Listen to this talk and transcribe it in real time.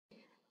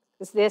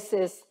because this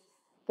is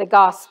the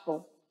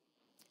gospel.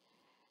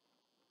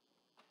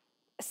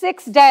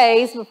 6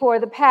 days before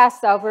the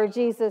Passover,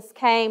 Jesus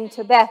came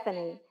to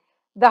Bethany,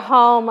 the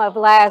home of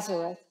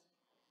Lazarus,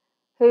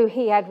 who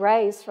he had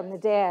raised from the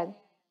dead.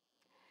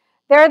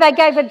 There they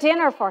gave a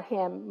dinner for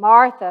him.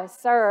 Martha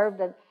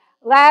served, and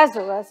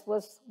Lazarus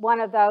was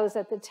one of those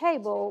at the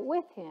table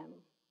with him.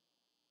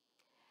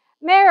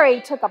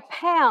 Mary took a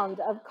pound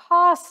of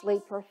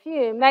costly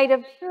perfume made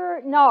of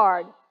pure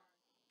nard,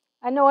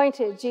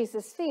 anointed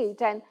Jesus'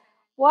 feet, and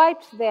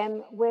wiped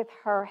them with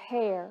her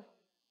hair.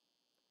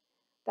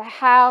 The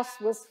house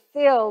was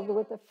filled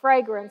with the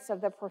fragrance of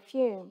the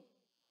perfume.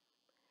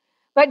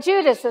 But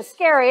Judas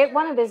Iscariot,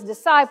 one of his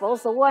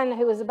disciples, the one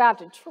who was about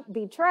to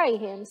betray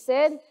him,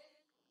 said,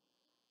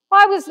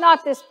 "Why was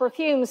not this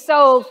perfume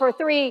sold for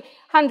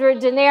 300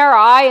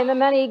 denarii and the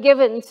money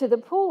given to the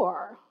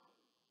poor?"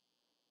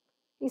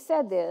 He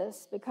said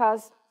this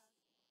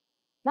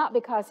not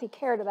because he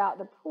cared about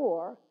the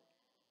poor,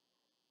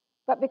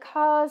 but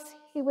because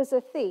he was a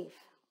thief.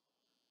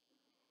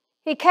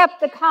 He kept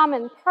the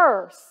common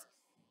purse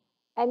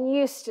and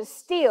used to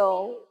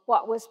steal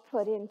what was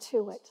put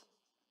into it.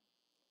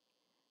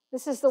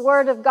 This is the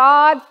word of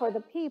God for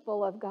the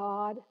people of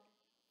God.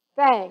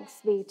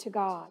 Thanks be to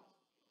God.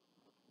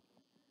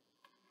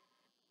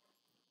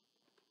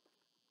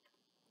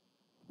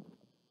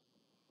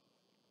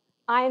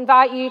 I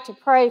invite you to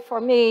pray for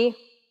me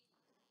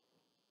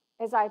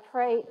as I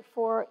pray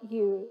for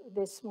you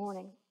this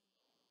morning.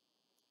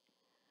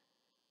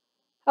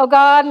 Oh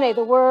God, may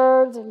the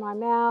words of my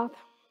mouth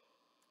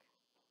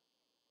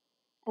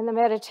and the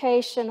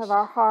meditation of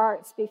our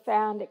hearts be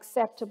found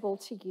acceptable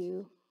to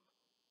you.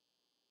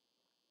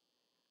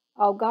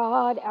 Oh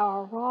God,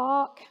 our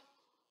rock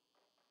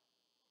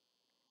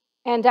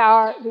and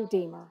our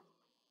Redeemer.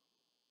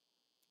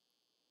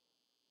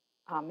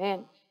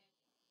 Amen.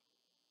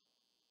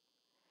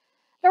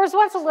 There was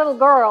once a little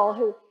girl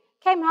who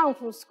came home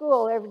from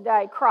school every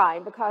day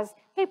crying because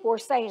people were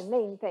saying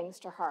mean things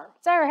to her.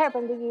 Has that ever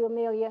happened to you,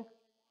 Amelia?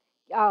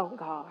 Oh,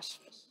 gosh.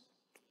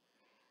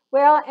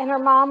 Well, and her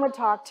mom would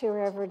talk to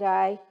her every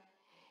day,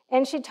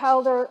 and she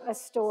told her a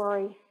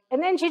story.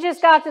 And then she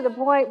just got to the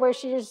point where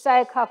she just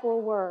say a couple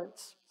of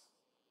words.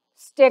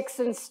 Sticks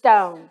and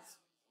stones.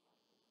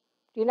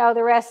 Do you know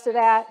the rest of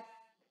that?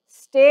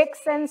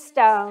 Sticks and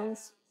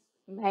stones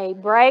may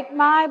break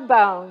my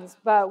bones,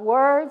 but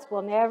words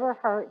will never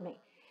hurt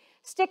me.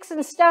 Sticks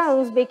and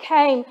stones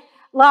became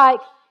like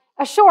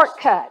a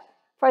shortcut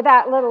for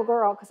that little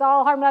girl because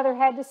all her mother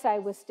had to say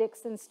was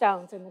sticks and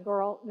stones, and the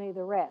girl knew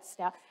the rest.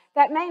 Now,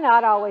 that may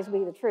not always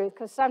be the truth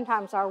because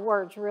sometimes our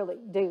words really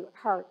do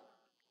hurt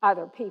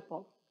other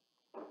people.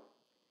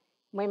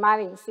 We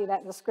might even see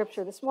that in the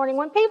scripture this morning.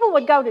 When people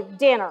would go to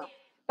dinner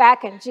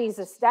back in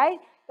Jesus' day,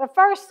 the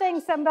first thing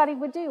somebody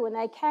would do when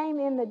they came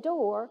in the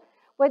door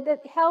would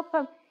help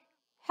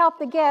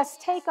the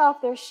guests take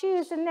off their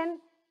shoes, and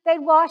then they'd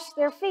wash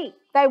their feet.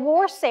 They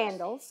wore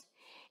sandals,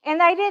 and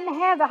they didn't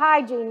have the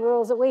hygiene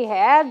rules that we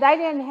had. They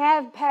didn't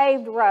have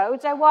paved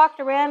roads. They walked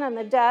around in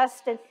the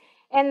dust,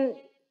 and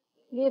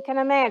you can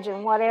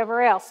imagine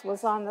whatever else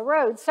was on the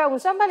road. So when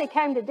somebody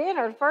came to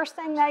dinner, the first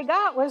thing they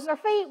got was their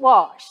feet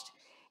washed.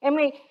 And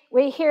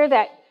we hear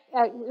that,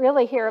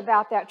 really hear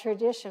about that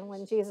tradition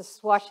when Jesus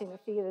was washing the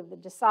feet of the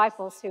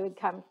disciples who had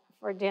come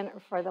for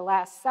dinner for the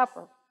Last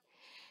Supper.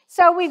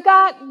 So we've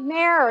got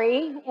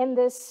Mary in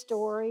this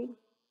story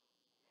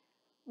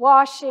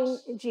washing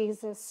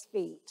Jesus'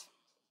 feet.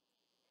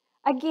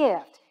 A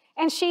gift.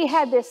 And she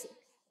had this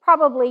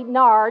probably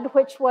nard,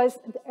 which was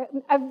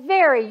a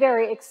very,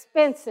 very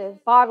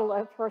expensive bottle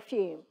of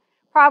perfume.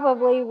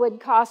 Probably would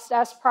cost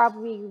us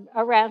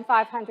around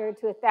 $500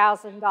 to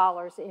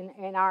 $1,000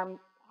 in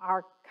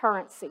our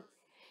currency.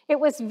 It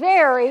was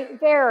very,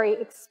 very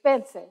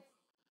expensive.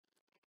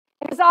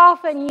 It was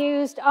often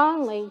used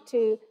only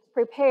to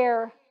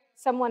prepare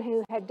someone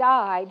who had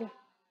died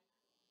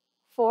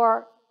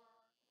for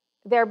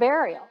their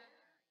burial.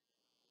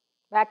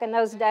 Back in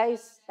those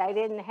days, they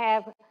didn't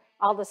have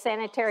all the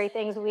sanitary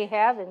things we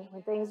have, and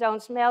when things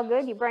don't smell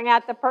good, you bring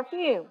out the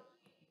perfume.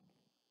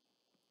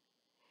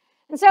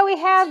 And so we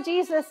have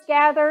Jesus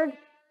gathered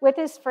with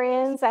his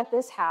friends at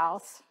this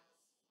house.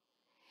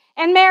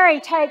 And Mary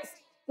takes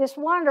this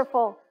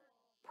wonderful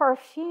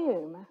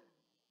perfume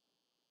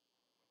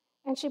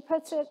and she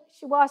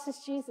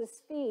washes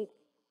Jesus' feet,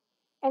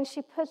 and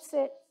she puts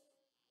it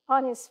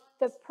on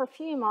the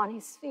perfume on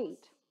his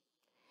feet.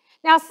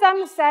 Now,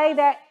 some say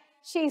that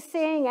she's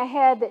seeing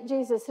ahead that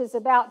Jesus is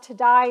about to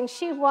die, and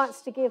she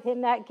wants to give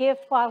him that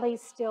gift while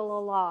he's still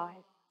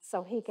alive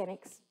so he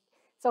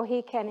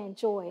can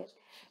enjoy it.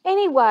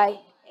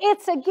 Anyway,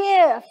 it's a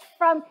gift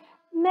from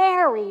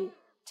Mary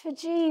to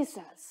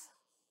Jesus.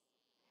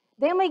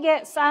 Then we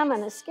get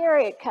Simon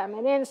Iscariot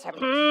coming in and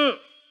saying,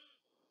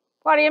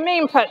 what do you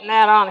mean putting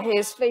that on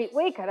his feet?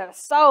 We could have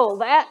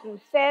sold that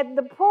and fed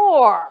the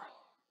poor.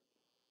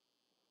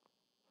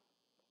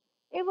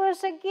 It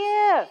was a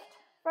gift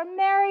from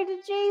Mary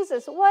to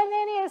Jesus. It wasn't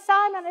any of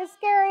Simon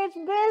Iscariot's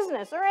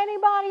business or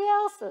anybody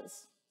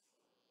else's.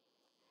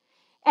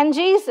 And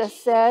Jesus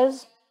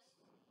says,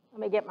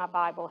 let me get my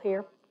Bible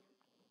here,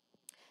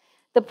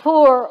 the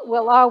poor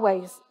will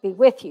always be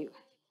with you.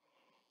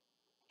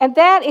 And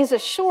that is a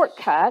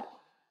shortcut,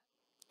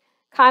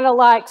 kind of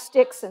like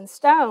sticks and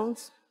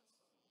stones,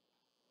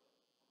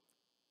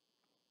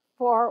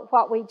 for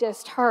what we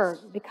just heard.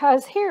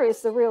 Because here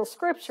is the real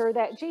scripture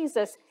that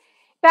Jesus,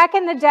 back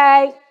in the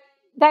day,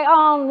 they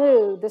all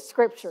knew the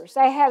scriptures.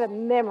 They had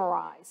them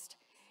memorized.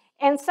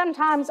 And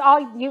sometimes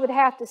all you would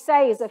have to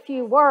say is a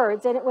few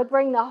words, and it would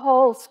bring the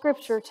whole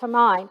scripture to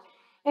mind.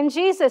 And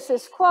Jesus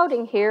is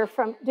quoting here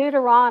from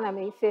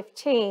Deuteronomy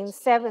 15,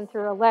 7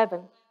 through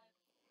 11.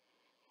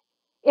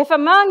 If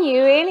among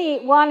you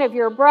any one of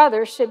your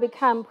brothers should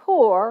become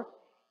poor,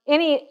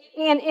 in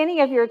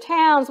any of your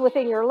towns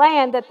within your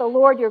land that the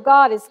Lord your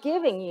God is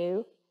giving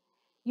you,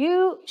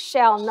 you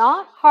shall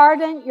not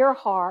harden your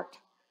heart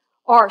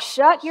or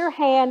shut your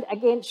hand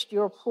against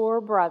your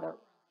poor brother.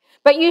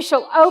 But you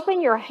shall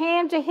open your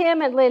hand to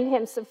him and lend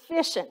him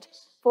sufficient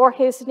for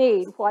his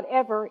need,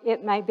 whatever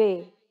it may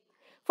be.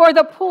 For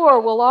the poor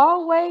you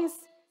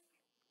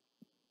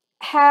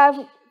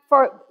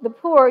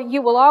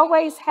will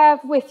always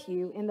have with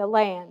you in the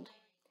land.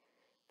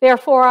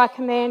 Therefore I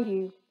command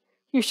you,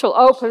 you shall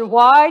open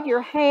wide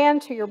your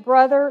hand to your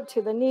brother,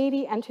 to the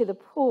needy, and to the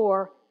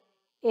poor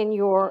in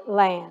your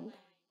land.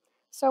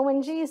 So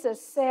when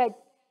Jesus said,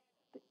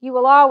 you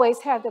will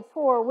always have the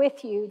poor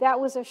with you, that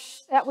was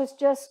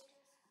just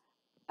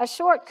a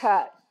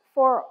shortcut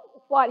for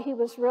what he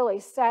was really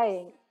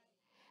saying.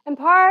 And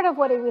part of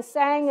what he was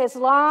saying, as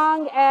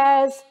long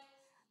as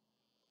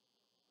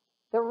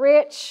the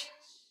rich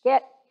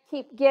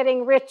keep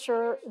getting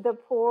richer, the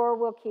poor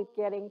will keep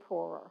getting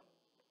poorer.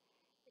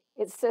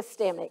 It's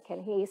systemic,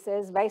 and he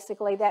says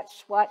basically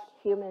that's what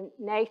human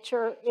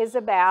nature is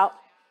about,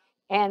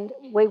 and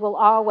we will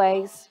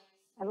always,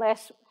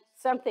 unless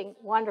something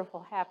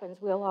wonderful happens,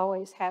 we'll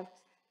always have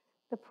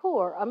the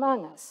poor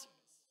among us.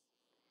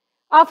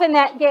 Often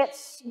that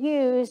gets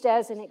used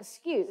as an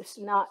excuse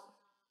not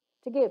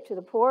to give to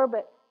the poor,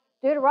 but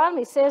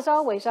Deuteronomy says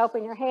always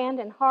open your hand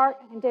and heart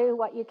and do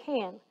what you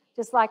can,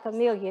 just like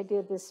Amelia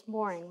did this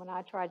morning when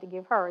I tried to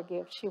give her a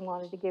gift. She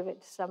wanted to give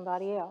it to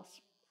somebody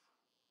else.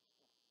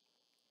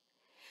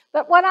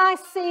 But what I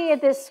see in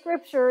this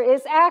scripture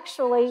is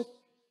actually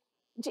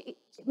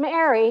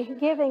Mary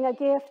giving a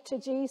gift to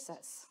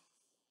Jesus.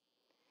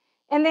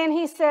 And then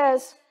he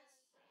says,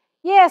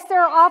 yes,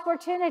 there are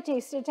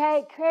opportunities to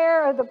take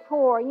care of the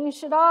poor, and you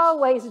should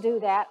always do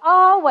that.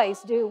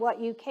 Always do what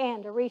you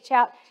can to reach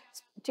out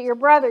to your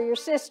brother, your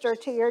sister,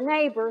 to your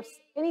neighbors,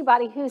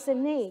 anybody who's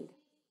in need.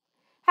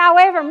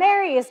 However,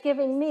 Mary is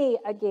giving me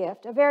a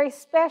gift, a very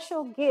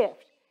special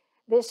gift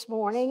this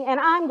morning, and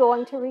I'm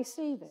going to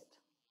receive it.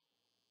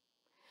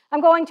 I'm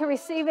going to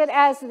receive it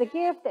as the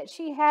gift that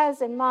she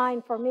has in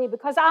mind for me,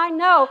 because I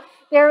know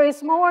there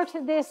is more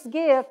to this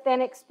gift than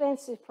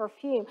expensive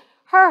perfume.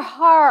 Her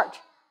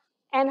heart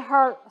and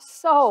her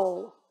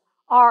soul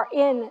are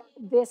in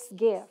this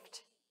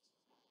gift.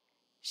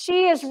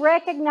 She is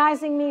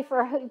recognizing me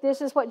for who,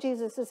 this is what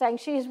Jesus is saying,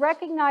 she's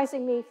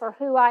recognizing me for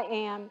who I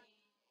am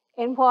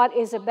and what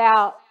is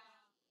about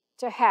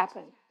to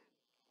happen.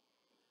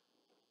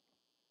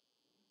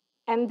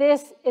 And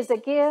this is a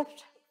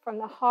gift from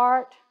the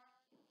heart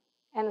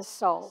and the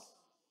soul.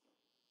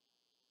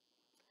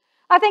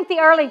 I think the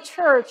early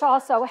church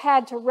also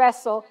had to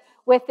wrestle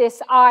with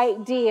this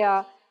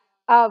idea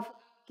of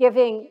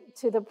giving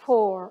to the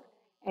poor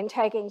and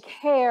taking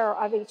care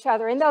of each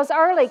other. In those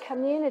early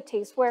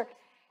communities where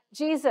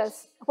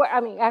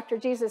after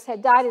Jesus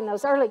had died, in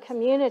those early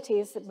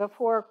communities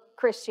before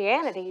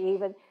Christianity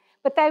even,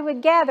 but they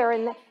would gather,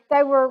 and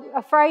they were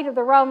afraid of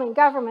the Roman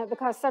government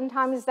because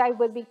sometimes they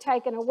would be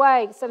taken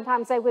away,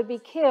 sometimes they would be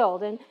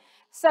killed, and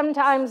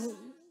sometimes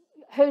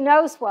who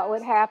knows what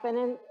would happen.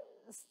 And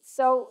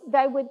so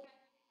they would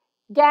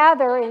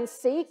gather in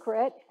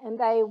secret, and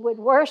they would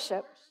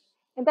worship,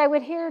 and they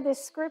would hear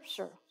this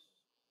scripture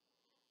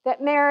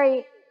that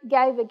Mary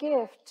gave a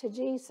gift to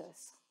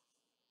Jesus.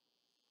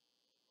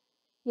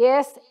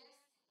 Yes,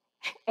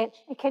 and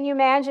can you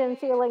imagine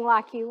feeling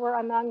like you were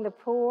among the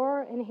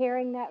poor and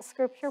hearing that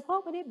scripture?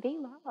 What would it be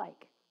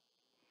like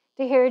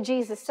to hear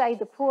Jesus say,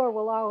 the poor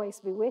will always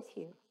be with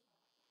you?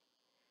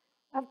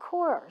 Of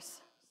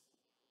course.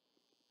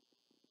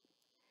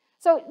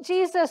 So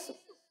Jesus,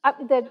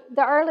 the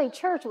early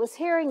church was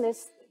hearing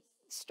this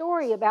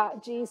story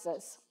about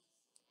Jesus.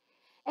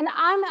 And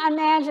I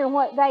imagine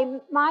what they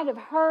might have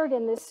heard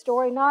in this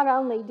story. Not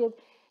only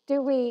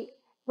do we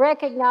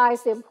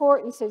recognize the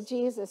importance of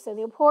Jesus and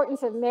the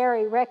importance of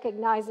Mary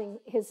recognizing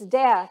his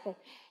death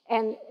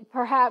and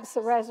perhaps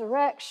the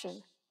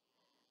resurrection,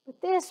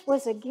 but this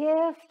was a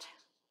gift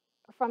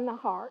from the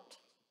heart.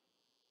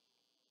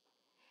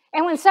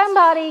 And when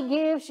somebody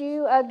gives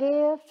you a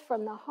gift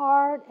from the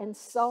heart and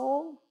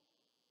soul,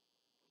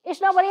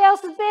 it's nobody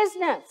else's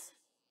business.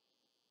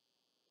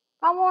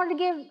 If I wanted to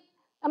give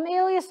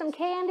Amelia some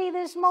candy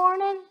this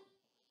morning,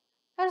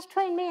 that's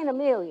between me and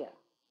Amelia.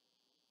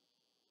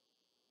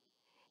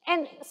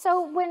 And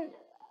so when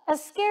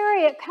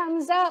Iscariot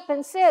comes up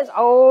and says,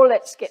 oh,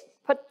 let's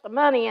put the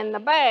money in the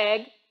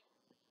bag.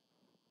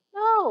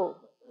 No,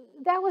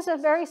 that was a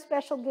very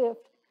special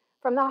gift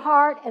from the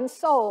heart and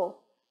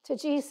soul to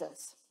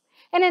Jesus.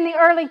 And in the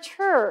early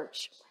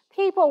church,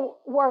 people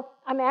were,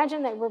 I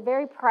imagine they were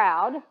very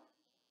proud.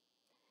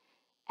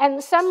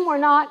 And some were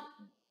not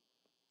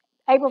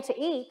able to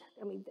eat.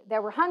 I mean, they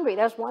were hungry.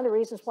 That's one of the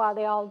reasons why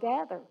they all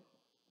gathered.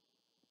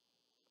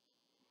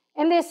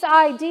 And this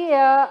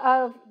idea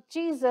of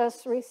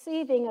Jesus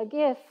receiving a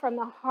gift from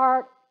the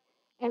heart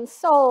and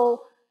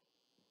soul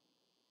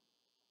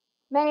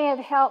may have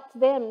helped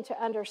them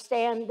to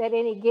understand that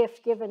any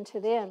gift given to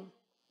them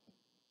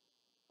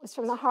was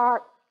from the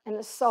heart and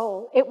the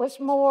soul. It was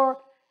more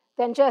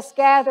than just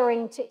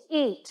gathering to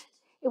eat.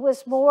 It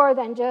was more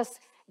than just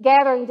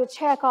gathering to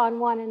check on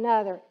one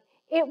another.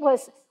 It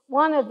was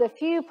one of the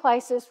few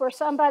places where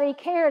somebody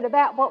cared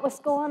about what was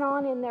going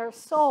on in their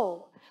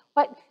soul.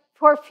 But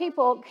where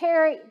people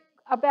cared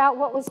about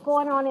what was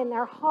going on in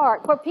their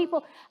heart, where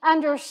people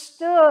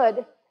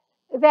understood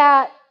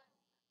that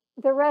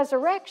the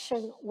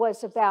resurrection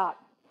was about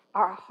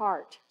our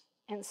heart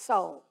and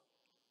soul.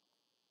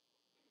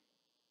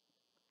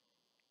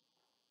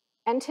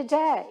 And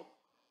today,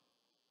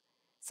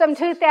 some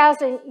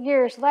 2,000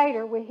 years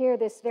later, we hear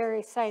this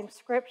very same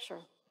scripture.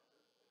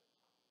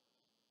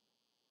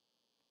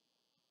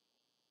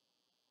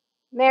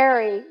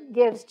 Mary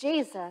gives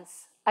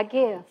Jesus a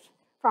gift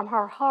from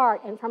her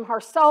heart and from her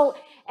soul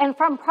and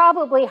from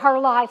probably her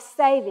life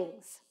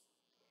savings.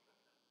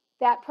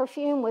 That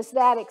perfume was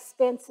that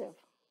expensive.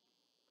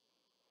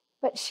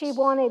 But she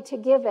wanted to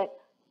give it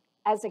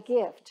as a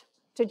gift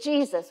to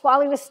Jesus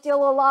while he was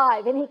still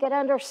alive, and he could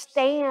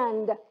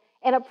understand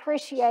and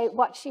appreciate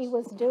what she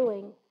was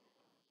doing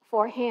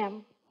for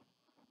him.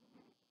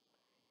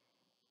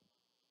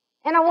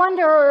 And I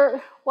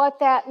wonder what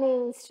that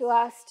means to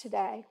us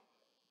today.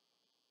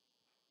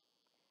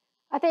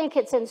 I think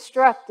it's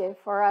instructive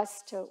for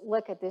us to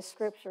look at this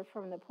scripture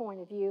from the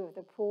point of view of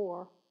the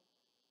poor,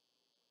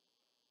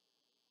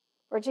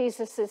 where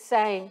Jesus is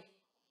saying,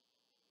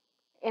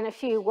 in a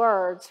few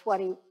words,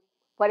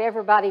 what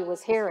everybody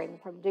was hearing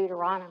from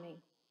Deuteronomy.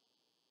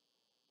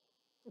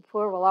 The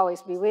poor will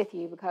always be with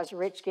you because the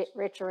rich get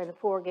richer and the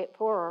poor get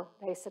poorer,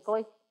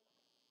 basically.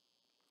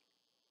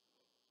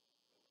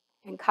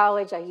 In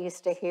college, I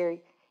used to hear,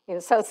 in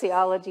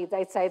sociology,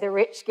 they'd say the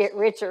rich get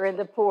richer and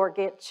the poor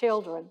get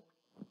children.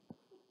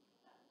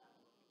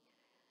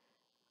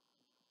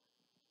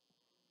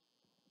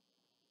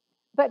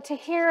 But to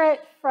hear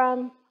it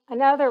from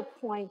another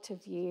point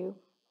of view,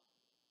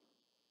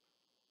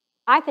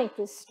 I think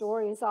this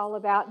story is all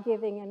about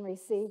giving and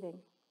receiving.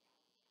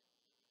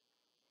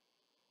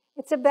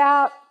 It's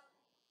about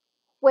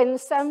when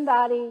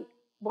somebody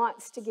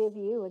wants to give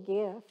you a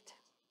gift,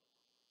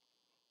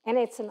 and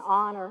it's an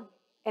honor,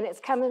 and it's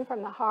coming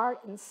from the heart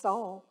and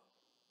soul.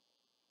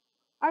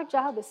 Our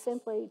job is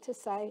simply to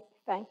say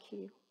thank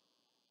you.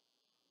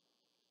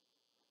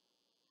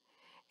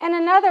 And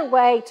another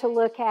way to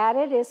look at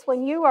it is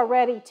when you are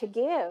ready to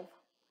give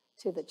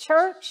to the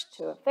church,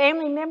 to a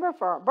family member,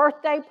 for a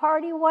birthday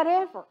party,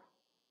 whatever.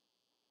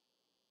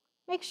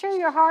 Make sure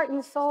your heart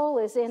and soul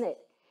is in it.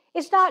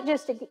 It's not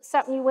just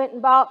something you went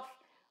and bought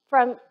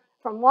from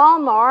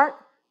Walmart.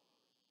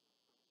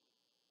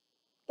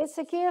 It's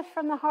a gift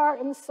from the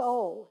heart and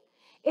soul.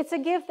 It's a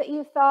gift that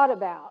you've thought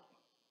about.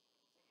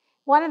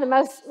 One of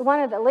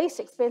the least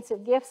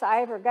expensive gifts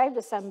I ever gave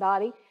to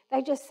somebody,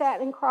 they just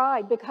sat and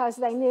cried because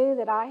they knew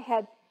that I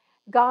had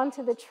gone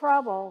to the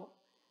trouble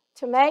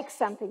to make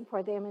something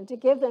for them and to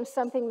give them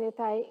something that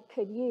they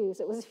could use.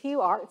 It was a few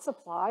art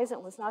supplies.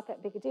 It was not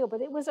that big a deal,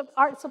 but it was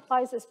art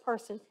supplies this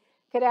person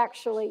could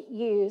actually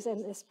use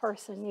and this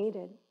person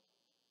needed.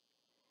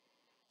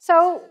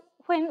 So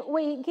when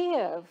we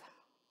give,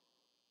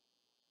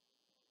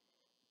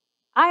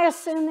 I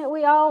assume that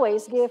we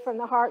always give from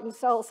the heart and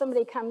soul.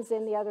 Somebody comes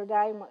in the other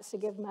day and wants to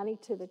give money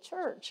to the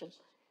church, and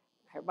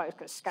everybody's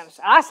just kind of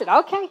say, I said,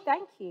 okay,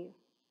 thank you.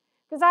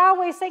 Because I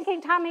always think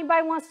anytime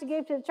anybody wants to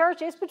give to the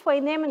church, it's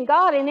between them and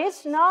God, and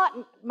it's not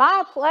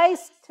my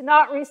place to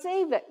not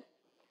receive it.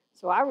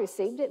 So I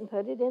received it and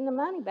put it in the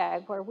money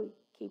bag where we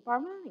keep our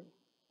money.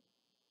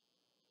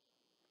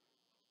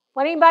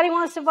 When anybody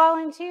wants to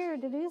volunteer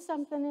to do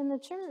something in the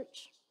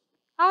church,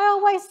 I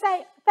always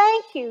say,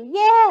 thank you,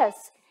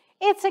 yes.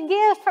 It's a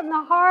gift from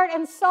the heart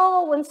and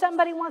soul when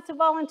somebody wants to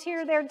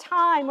volunteer their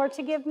time or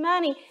to give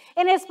money.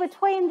 And it's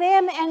between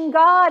them and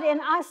God,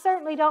 and I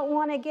certainly don't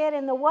want to get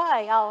in the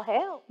way. I'll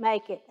help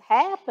make it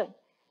happen,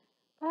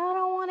 but I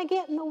don't want to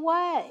get in the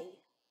way.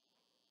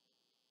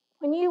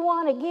 When you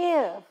want to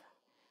give,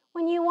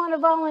 when you want to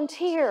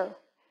volunteer,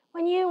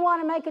 when you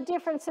want to make a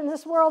difference in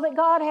this world that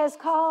God has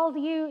called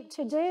you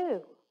to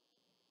do,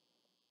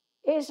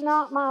 it's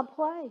not my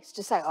place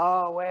to say,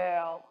 oh,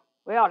 well,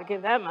 we ought to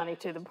give that money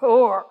to the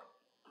poor.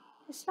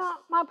 It's not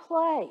my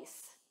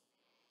place.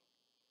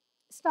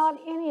 It's not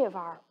any of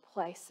our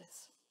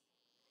places.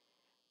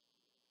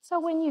 So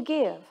when you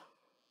give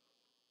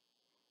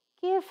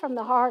Give from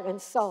the heart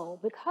and soul,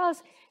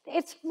 because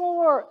it's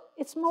more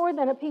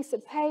than a piece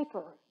of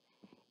paper.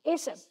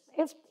 It's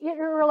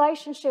your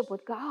relationship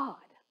with God.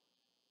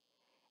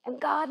 And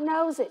God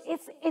knows it.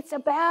 It's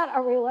about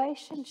a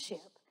relationship.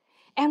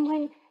 And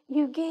when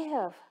you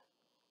give,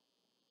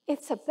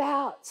 it's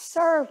about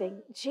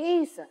serving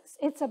Jesus.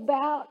 It's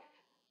about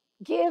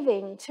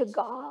giving to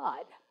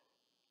God.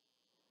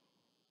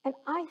 And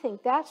I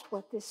think that's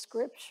what this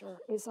scripture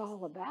is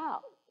all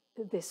about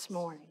this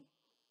morning.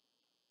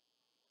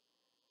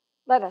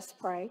 Let us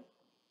pray.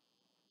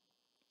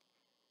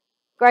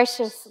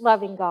 Gracious,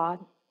 loving God,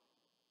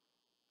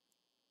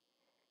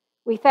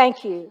 we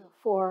thank you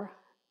for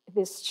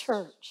this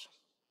church.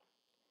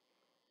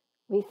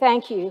 We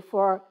thank you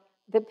for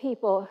the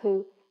people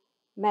who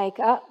make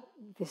up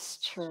this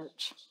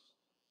church.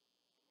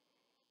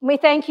 We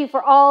thank you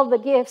for all the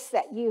gifts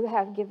that you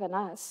have given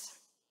us.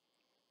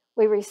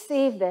 We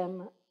receive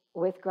them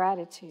with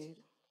gratitude.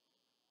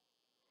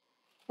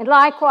 And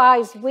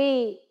likewise,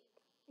 we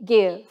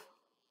give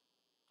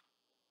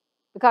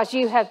because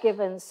you have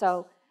given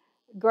so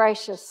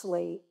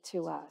graciously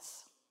to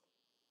us.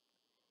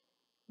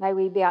 May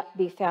we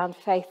be found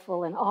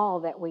faithful in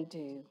all that we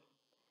do.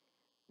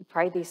 We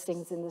pray these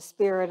things in the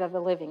Spirit of the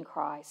living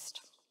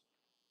Christ.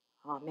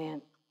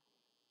 Amen.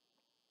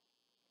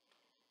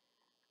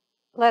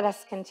 Let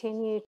us continue